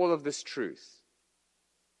have all of this truth.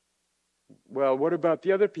 Well, what about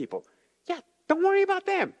the other people? Yeah, Don't worry about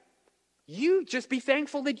them. You just be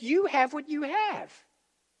thankful that you have what you have.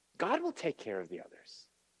 God will take care of the others.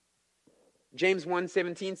 James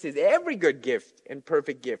 1:17 says, every good gift and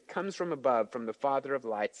perfect gift comes from above, from the Father of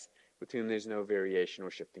lights, with whom there's no variation or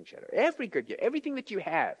shifting shadow. Every good gift, everything that you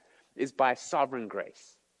have is by sovereign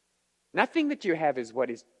grace. Nothing that you have is what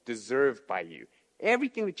is deserved by you.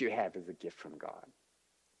 Everything that you have is a gift from God.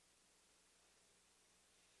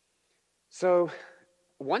 So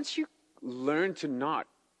once you learn to not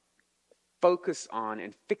focus on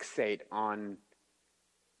and fixate on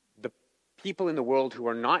the people in the world who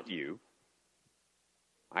are not you,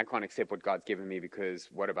 I can't accept what God's given me because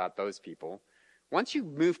what about those people? Once you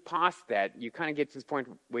move past that, you kind of get to this point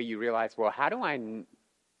where you realize, well, how do I,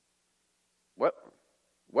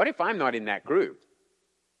 what if I'm not in that group?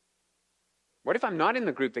 What if I'm not in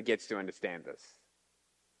the group that gets to understand this?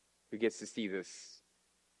 Who gets to see this?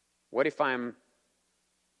 What if I'm,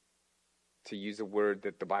 to use a word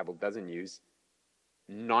that the Bible doesn't use,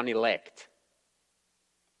 non-elect?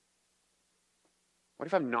 What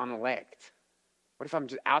if I'm non-elect? What if I'm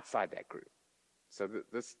just outside that group? So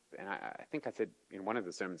this, and I think I said in one of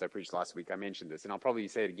the sermons I preached last week, I mentioned this, and I'll probably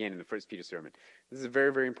say it again in the 1 Peter sermon. This is a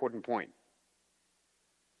very, very important point.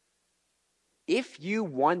 If you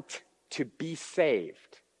want to be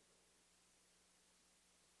saved,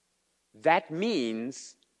 that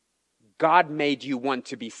means God made you want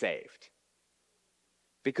to be saved.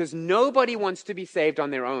 Because nobody wants to be saved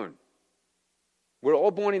on their own. We're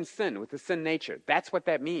all born in sin, with a sin nature. That's what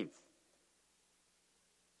that means.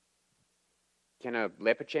 Can a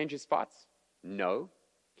leopard change his spots? No.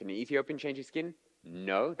 Can an Ethiopian change his skin?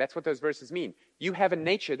 No. That's what those verses mean. You have a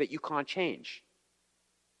nature that you can't change.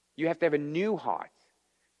 You have to have a new heart.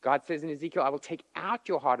 God says in Ezekiel, I will take out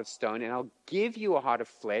your heart of stone and I'll give you a heart of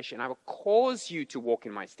flesh and I will cause you to walk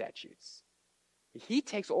in my statutes. He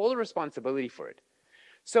takes all the responsibility for it.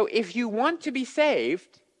 So if you want to be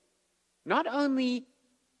saved, not only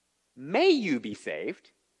may you be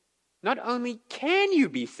saved, not only can you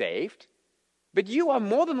be saved, but you are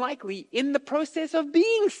more than likely in the process of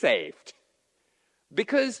being saved.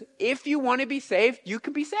 Because if you want to be saved, you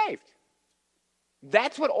can be saved.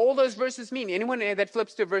 That's what all those verses mean. Anyone that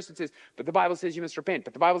flips to a verse that says, but the Bible says you must repent,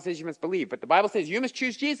 but the Bible says you must believe, but the Bible says you must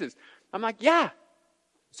choose Jesus. I'm like, yeah.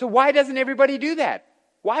 So why doesn't everybody do that?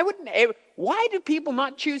 Why do people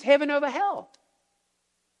not choose heaven over hell?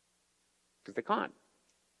 Because they can't.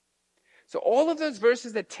 So all of those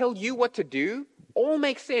verses that tell you what to do all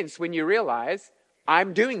make sense when you realize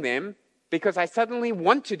I'm doing them because I suddenly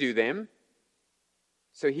want to do them,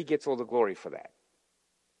 so he gets all the glory for that.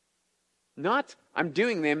 Not, I'm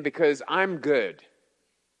doing them because I'm good.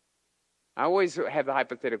 I always have the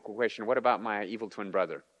hypothetical question, what about my evil twin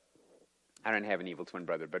brother? I don't have an evil twin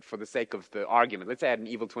brother, but for the sake of the argument, let's add an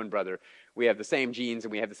evil twin brother. We have the same genes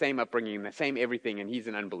and we have the same upbringing and the same everything, and he's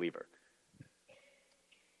an unbeliever.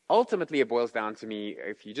 Ultimately, it boils down to me,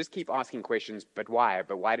 if you just keep asking questions, but why?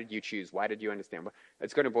 But why did you choose? Why did you understand?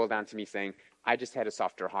 It's going to boil down to me saying, I just had a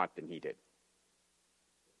softer heart than he did.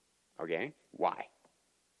 Okay? Why?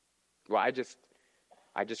 Well, I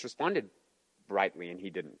just responded rightly and he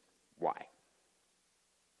didn't. Why?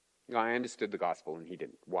 I understood the gospel and he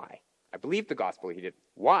didn't. Why? I believed the gospel, he didn't.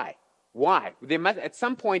 Why? Why? There must, at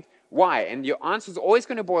some point, why? And your answer is always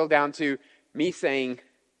going to boil down to me saying,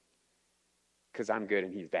 because I'm good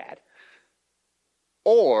and he's bad.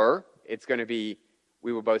 Or it's going to be,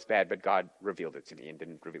 we were both bad, but God revealed it to me and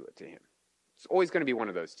didn't reveal it to him. It's always going to be one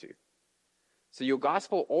of those two. So your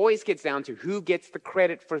gospel always gets down to who gets the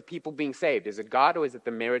credit for people being saved. Is it God or is it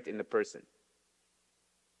the merit in the person?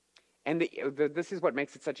 And this is what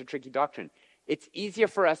makes it such a tricky doctrine. It's easier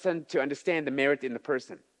for us to understand the merit in the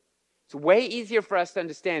person. It's way easier for us to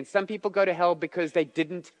understand. Some people go to hell because they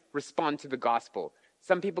didn't respond to the gospel.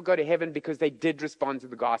 Some people go to heaven because they did respond to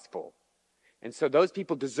the gospel. And so those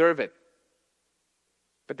people deserve it.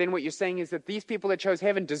 But then what you're saying is that these people that chose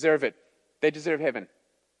heaven deserve it. They deserve heaven.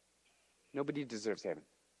 Nobody deserves heaven.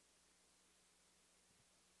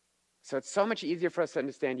 So it's so much easier for us to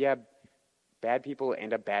understand, yeah, bad people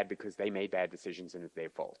end up bad because they made bad decisions and it's their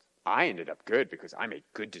fault. I ended up good because I made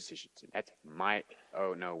good decisions. And that's my,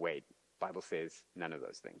 oh no, wait. Bible says none of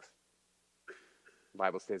those things. The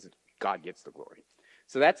Bible says God gets the glory.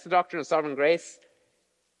 So that's the doctrine of sovereign grace.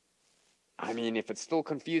 I mean, if it's still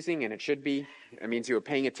confusing, and it should be, it means you were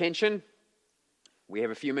paying attention. We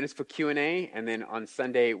have a few minutes for Q&A, and then on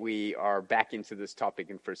Sunday we are back into this topic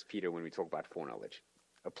in 1 Peter when we talk about foreknowledge.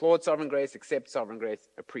 Applaud sovereign grace, accept sovereign grace,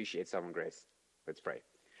 appreciate sovereign grace. Let's pray.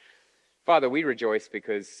 Father, we rejoice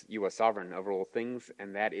because you are sovereign over all things,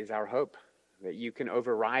 and that is our hope, that you can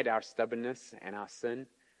override our stubbornness and our sin,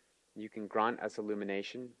 You can grant us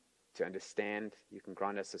illumination to understand. You can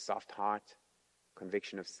grant us a soft heart,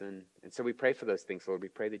 conviction of sin. And so we pray for those things, Lord. We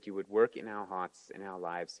pray that you would work in our hearts, in our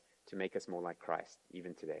lives, to make us more like Christ,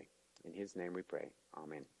 even today. In his name we pray.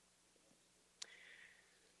 Amen.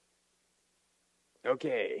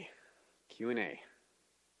 Okay. Q&A.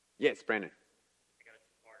 Yes, Brandon. I got a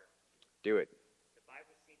two-parter. Do it. The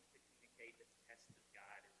Bible seems to communicate that testing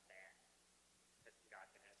God is bad. Testing God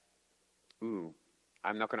bad. Ooh,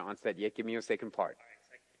 I'm not going to answer that yet. Give me your second part. All right,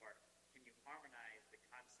 second part. Can you harmonize the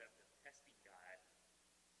concept of testing God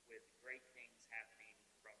with great things happening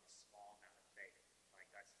from a small amount of faith?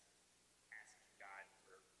 Like us asking God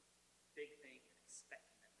for big things and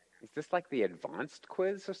expecting them to happen. Is this like the advanced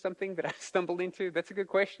quiz or something that I stumbled into? That's a good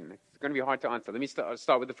question. It's going to be hard to answer. Let me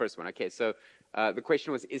start with the first one. Okay, so the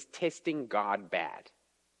question was, is testing God bad?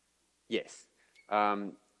 Yes,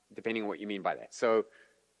 depending on what you mean by that. So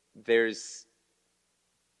there's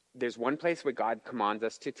one place where God commands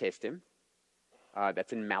us to test him.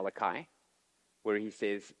 That's in Malachi, where he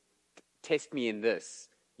says, test me in this.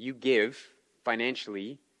 You give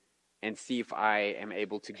financially and see if I am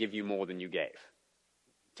able to give you more than you gave.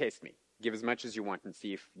 Test me. Give as much as you want and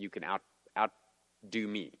see if you can outdo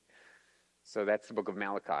me. So that's the book of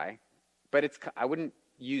Malachi. But I wouldn't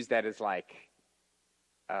use that as like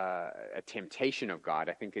a temptation of God.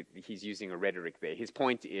 I think he's using a rhetoric there. His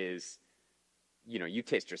point is, you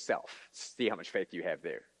test yourself. See how much faith you have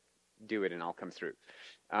there. Do it and I'll come through.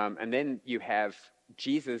 And then you have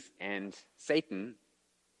Jesus and Satan,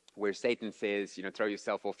 where Satan says, throw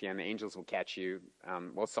yourself off here and the angels will catch you.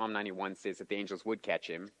 Psalm 91 says that the angels would catch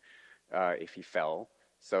him if he fell.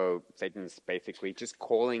 So Satan's basically just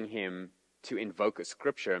calling him to invoke a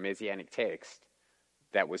scripture, a messianic text,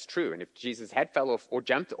 that was true. And if Jesus had fell off or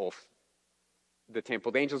jumped off the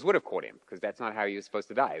temple, the angels would have caught him, because that's not how he was supposed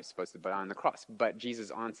to die. He was supposed to die on the cross. But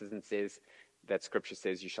Jesus answers and says that scripture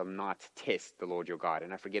says, you shall not test the Lord your God.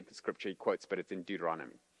 And I forget the scripture he quotes, but it's in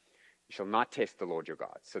Deuteronomy. You shall not test the Lord your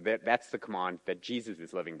God. So that's the command that Jesus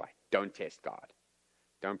is living by. Don't test God.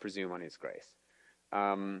 Don't presume on his grace.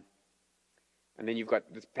 And then you've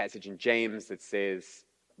got this passage in James that says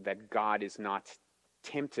that God is not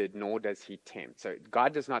tempted, nor does he tempt. So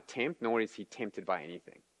God does not tempt, nor is he tempted by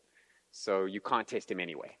anything. So you can't test him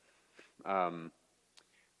anyway.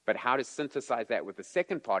 But how to synthesize that with the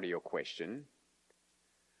second part of your question?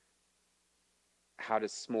 How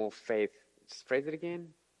does small faith, just phrase it again?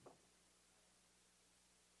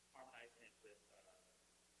 Harmonizing it with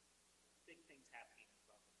big things happening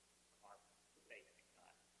from our faith in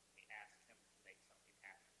God. We ask him to make something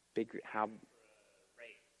happen. How? For a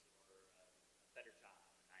raise or a better job,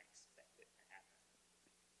 and I expect it to happen.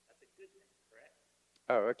 That's a good thing, correct?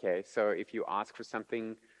 Oh, okay. So if you ask for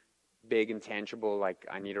something big and tangible, like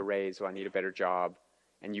I need a raise or I need a better job,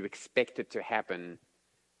 and you expect it to happen,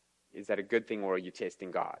 is that a good thing, or are you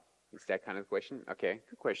testing God? Is that kind of the question? Okay,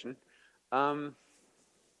 good question. I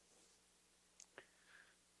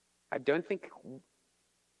don't think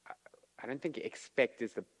expect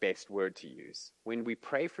is the best word to use. When we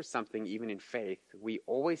pray for something, even in faith, we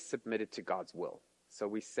always submit it to God's will. So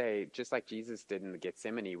we say, just like Jesus did in the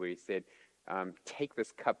Gethsemane, where he said, take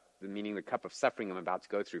this cup, meaning the cup of suffering I'm about to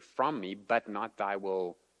go through, from me, but not my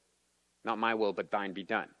will, but thine be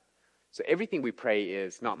done. So everything we pray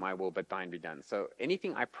is not my will, but thine be done. So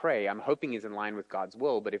anything I pray, I'm hoping is in line with God's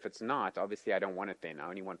will, but if it's not, obviously I don't want it then. I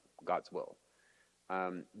only want God's will.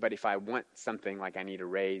 But if I want something like I need a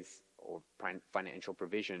raise or financial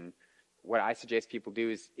provision, what I suggest people do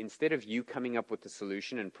is, instead of you coming up with the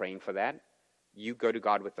solution and praying for that, you go to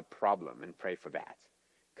God with the problem and pray for that.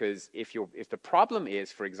 Because if the problem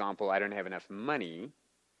is, for example, I don't have enough money,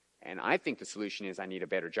 and I think the solution is I need a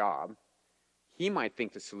better job, he might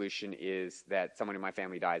think the solution is that someone in my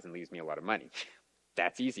family dies and leaves me a lot of money.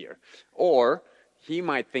 That's easier. Or he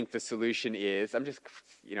might think the solution is,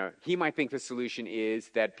 he might think the solution is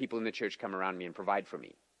that people in the church come around me and provide for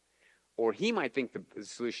me. Or he might think the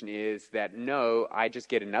solution is that, no, I just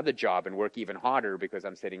get another job and work even harder because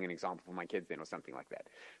I'm setting an example for my kids then, or something like that.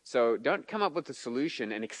 So don't come up with a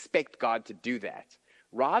solution and expect God to do that.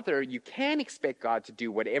 Rather, you can expect God to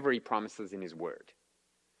do whatever he promises in his word.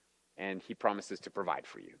 And he promises to provide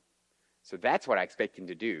for you. So that's what I expect him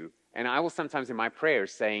to do. And I will sometimes in my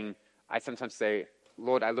prayers I sometimes say,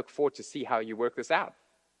 Lord, I look forward to see how you work this out.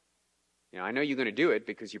 I know you're going to do it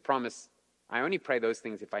because you promise. I only pray those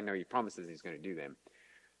things if I know he promises he's going to do them.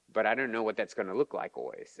 But I don't know what that's going to look like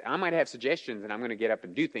always. I might have suggestions, and I'm going to get up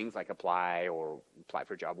and do things like apply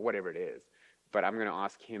for a job, or whatever it is. But I'm going to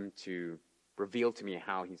ask him to reveal to me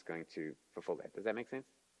how he's going to fulfill that. Does that make sense?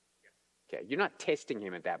 Yes. Okay. You're not testing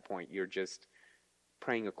him at that point. You're just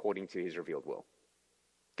praying according to his revealed will.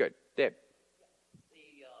 Good. Deb.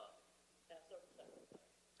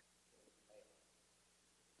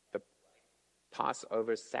 The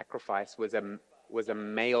Passover sacrifice. The Passover sacrifice was a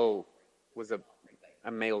male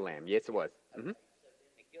lamb. Yes, it was. Mm-hmm. So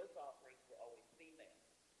then the guilt offerings were always female.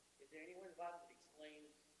 Is there anywhere in the Bible that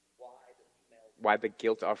explains why the females? Why the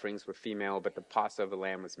guilt offerings were female, but the Passover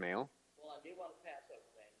lamb was male? Well, I knew about the Passover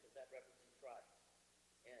lamb because that represents Christ,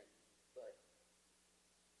 but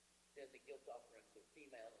then the guilt offerings were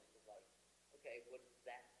female, and it was like, okay, what does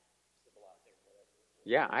that symbolize or whatever?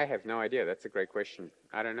 Yeah, I have no idea. That's a great question.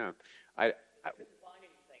 I don't know. I couldn't find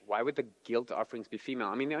anything. Why would the guilt offerings be female?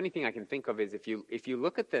 I mean, the only thing I can think of is if you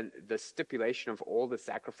look at the stipulation of all the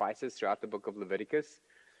sacrifices throughout the book of Leviticus,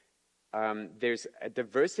 there's a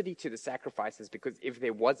diversity to the sacrifices because if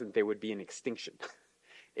there wasn't, there would be an extinction.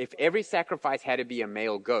 If every sacrifice had to be a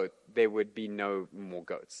male goat, there would be no more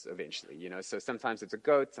goats eventually, you know. So sometimes it's a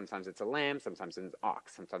goat, sometimes it's a lamb, sometimes it's an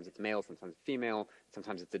ox, sometimes it's male, sometimes it's female,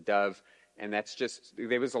 sometimes it's a dove. And that's just,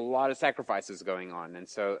 there was a lot of sacrifices going on. And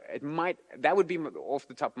so that would be off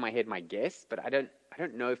the top of my head my guess, but I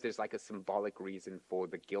don't know if there's like a symbolic reason for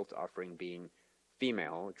the guilt offering being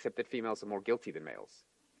female, except that females are more guilty than males.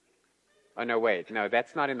 Oh, no, wait. No,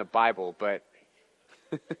 that's not in the Bible, but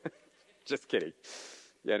just kidding.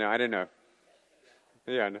 Yeah, no, I don't know.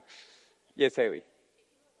 Yeah, no. Yes, Haley.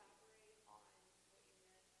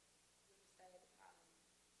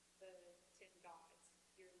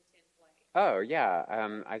 Oh, yeah.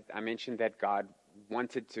 I mentioned that God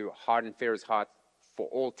wanted to harden Pharaoh's heart for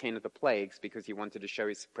all 10 of the plagues because he wanted to show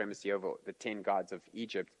his supremacy over the 10 gods of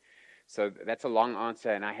Egypt. So that's a long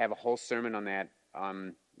answer, and I have a whole sermon on that,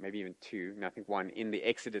 maybe even two, no, I think one, in the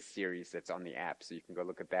Exodus series that's on the app, so you can go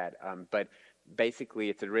look at that. But basically,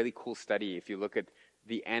 it's a really cool study. If you look at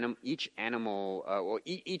each animal, or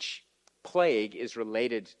each plague is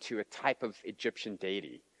related to a type of Egyptian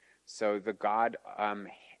deity. So the god,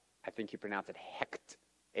 I think you pronounce it Hekt,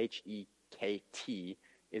 H-E-K-T,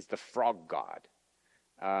 is the frog god.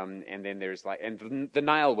 And then there's and the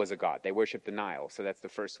Nile was a god. They worship the Nile, so that's the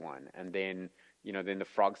first one. And then, then the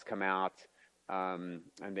frogs come out, and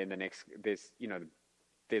then the next,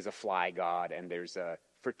 there's a fly god, and there's a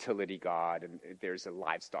fertility god, and there's a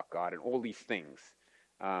livestock god, and all these things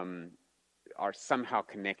are somehow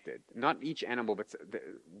connected. Not each animal, but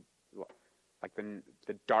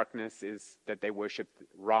the darkness is that they worship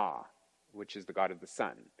Ra, which is the god of the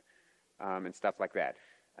sun, and stuff like that.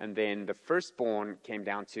 And then the firstborn came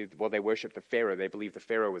down to, they worship the Pharaoh. They believe the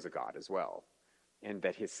Pharaoh was a god as well, and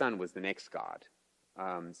that his son was the next god.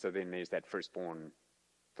 So then there's that firstborn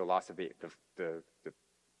philosophy, the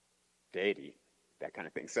deity, that kind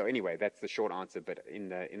of thing. So anyway, that's the short answer. But in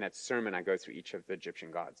that sermon, I go through each of the Egyptian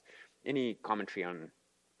gods. Any commentary on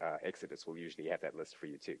Exodus will usually have that list for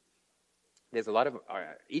you too. There's a lot of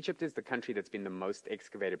Egypt is the country that's been the most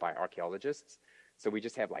excavated by archaeologists. So we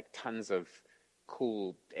just have tons of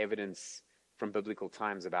cool evidence from biblical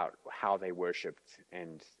times about how they worshipped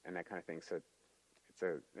and that kind of thing. So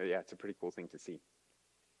it's a pretty cool thing to see.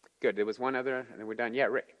 Good. There was one other, and then we're done. Yeah,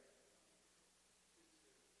 Rick.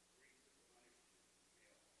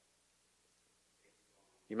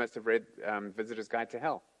 You must have read Visitor's Guide to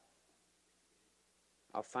Hell.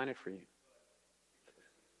 I'll sign it for you.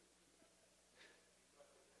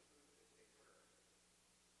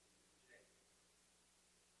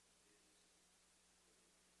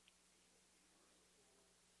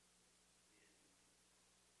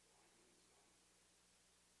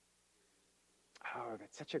 Oh,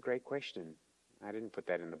 that's such a great question. I didn't put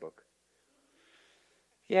that in the book.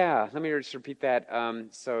 Yeah, let me just repeat that.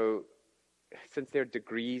 So, since there are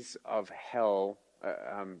degrees of hell,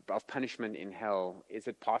 of punishment in hell, is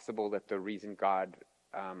it possible that the reason God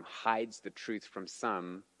hides the truth from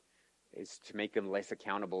some is to make them less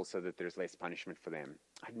accountable so that there's less punishment for them?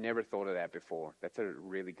 I'd never thought of that before. That's a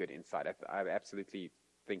really good insight. I absolutely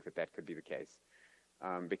think that could be the case.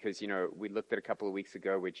 Because, we looked at a couple of weeks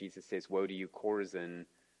ago where Jesus says, woe to you, Chorazin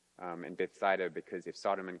and Bethsaida, because if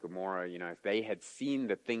Sodom and Gomorrah, if they had seen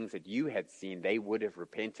the things that you had seen, they would have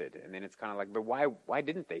repented. And then it's kind of like, but why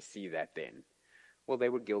didn't they see that then? Well, they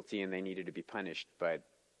were guilty and they needed to be punished, but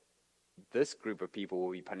this group of people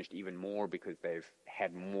will be punished even more because they've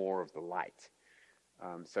had more of the light.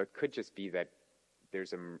 So it could just be that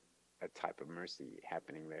there's a type of mercy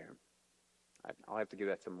happening there. I'll have to give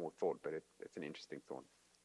that some more thought, but it's an interesting thought.